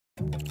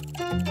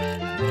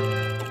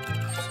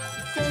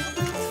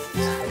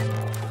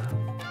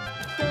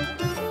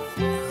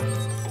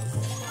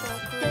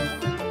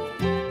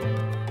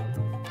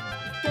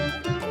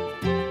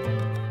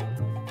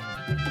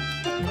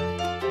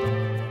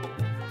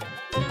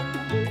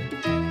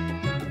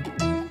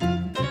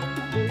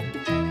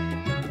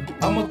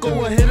I'ma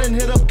go ahead and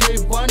hit up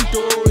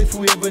KVando if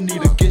we ever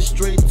need to get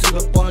straight to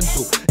the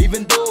bundle.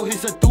 Even though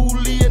he's a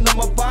dooley and I'm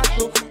a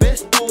Vato,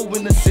 best door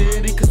in the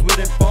city cause we're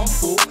that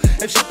fumble.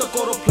 If shit don't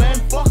go to plan,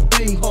 fuck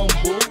being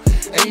humble.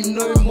 Ain't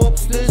no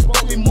mobsters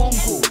but we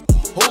mongrel.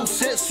 Whole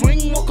set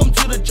swing, welcome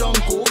to the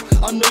jungle.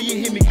 I know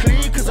you hear me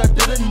clear cause I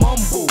didn't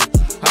mumble.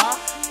 Huh?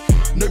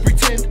 No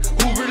pretend,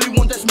 who really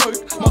want that smoke?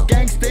 My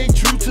gang stay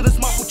true to the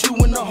smart, put you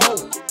in the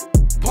hole.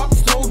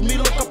 Pops told me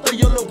look up the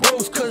yellow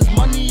bros cause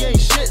money ain't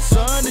shit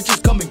son, it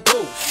just come and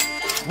go.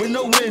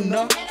 Winner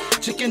winner,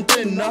 chicken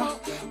dinner,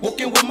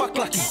 walking with my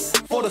glocky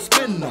for the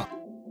spinner.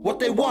 What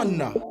they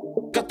wanna,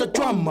 got the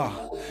drama,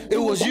 it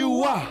was you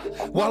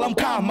while I'm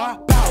calmer.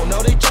 Bow,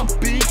 now they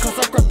jumpy cause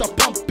I grabbed the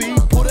pumpy.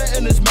 Put it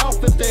in his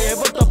mouth if they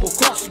ever double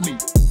cross me.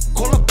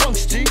 Call up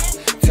bunks G,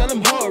 tell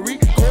him hurry.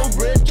 Cold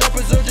red, job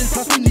is urgent,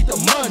 plus we need the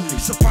money.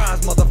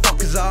 Surprise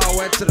motherfuckers, I all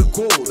went to the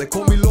core. They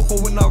call me loco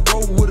when I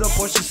roll with a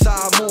bunch of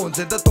Simons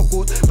and the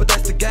tokos, but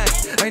that's the gang,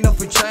 ain't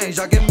nothing changed.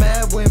 I get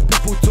mad when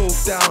people talk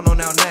down on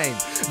our name.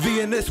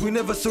 V and S, we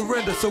never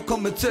surrender, so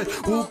come and test.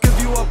 We'll give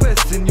you our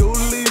best and you'll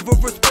leave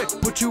with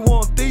respect. Put you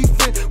on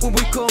defense when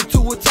we come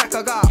to attack.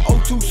 I got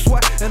O2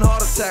 sweat and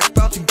heart attack,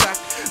 bouncing back.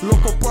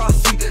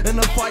 LOKOBRASI in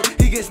the fight,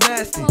 he gets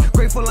nasty.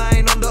 Grateful I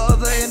ain't on the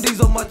other end,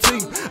 he's on my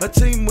team. A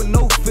team with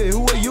no fear,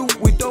 who are you?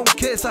 We don't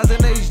care, size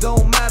and age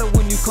don't matter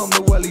when you come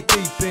to Welly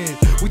deep in.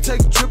 We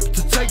take trips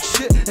to take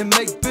shit and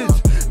make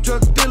biz.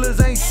 Drug dealers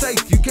ain't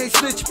safe, you can't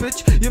snitch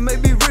bitch. You may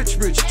be rich,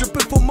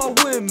 dripping for my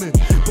women,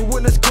 but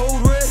when it's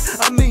cold red,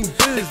 I mean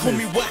business. They call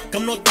me whack,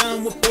 I'm not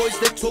down with boys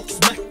that talk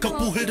smack.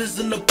 Couple hitters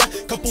in the back,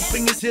 couple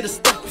fingers here to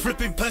stack.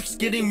 Flipping packs,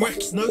 getting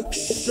racks, no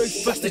straight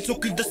fast. They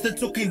talking this, they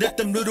talking that.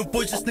 Them little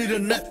boys just need a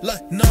nap.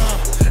 Like nah,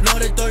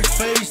 they don't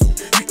phase.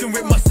 You can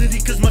rip my city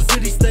cause my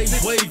city stays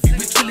wavy.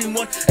 We chillin'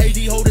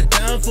 180, hold it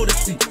down for the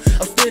team.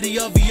 I'm steady,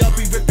 I'll be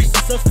ripping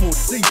since I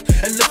was 14.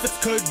 And if it's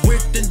code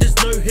red, then there's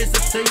no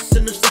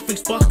hesitation. If something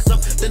sparks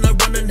up, then I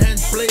run and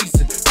hands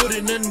blazing.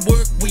 Putting in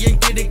work, we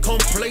ain't getting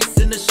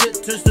complacent. The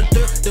shit turns to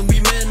dirt, then we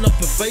man up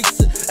and face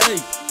it. Hey,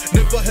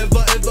 never have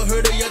I ever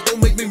heard of ya,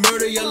 don't make me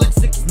murder ya. Like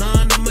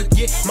 6ix9ine, I'ma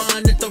get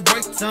mine at the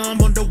right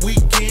time. On the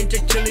weekend,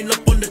 just chilling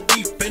up on the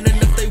deep end. And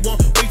if they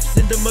want beef,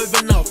 send them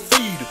over.